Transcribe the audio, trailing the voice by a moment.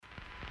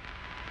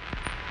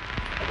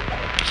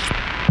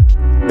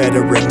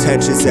Better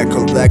intentions than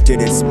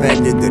collecting and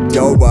spending the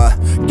dough. I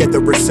get the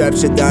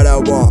reception that I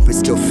want, but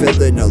still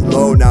feeling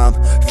alone. I'm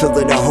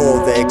filling a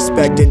hole, they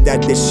expecting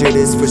that this shit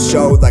is for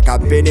show. Like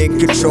I've been in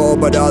control,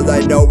 but all I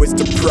know is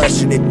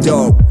depression and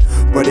dope.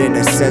 But in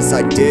a sense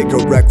I did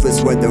go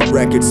reckless when the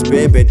record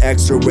spin. Been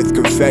extra with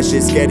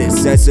confessions, getting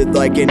censored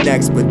like an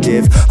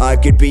expletive. I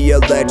could be a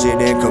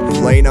legend and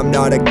complain I'm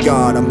not a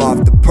god. I'm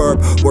off the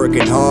perp,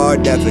 working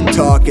hard, never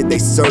talking. They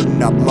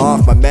certain I'm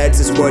off my meds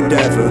is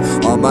whatever.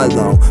 On my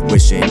loan,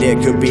 wishing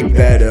it could be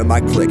better. My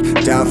click,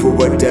 down for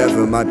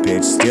whatever. My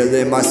bitch, still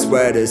in my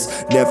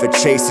sweaters. Never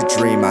chase a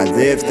dream, I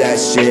live that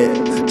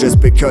shit. Just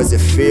because it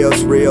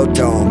feels real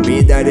don't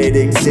mean that it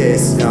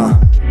exists, nah.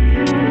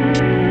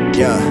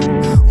 Yeah,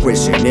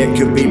 wishing it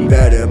could be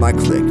better. My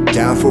click,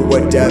 down for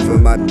whatever.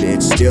 My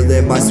bitch, still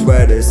in my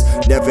sweaters.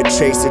 Never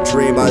chase a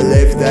dream, I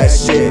live that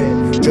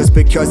shit. Just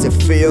because it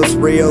feels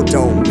real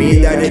don't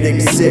mean that it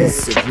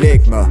exists.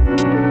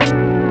 Enigma.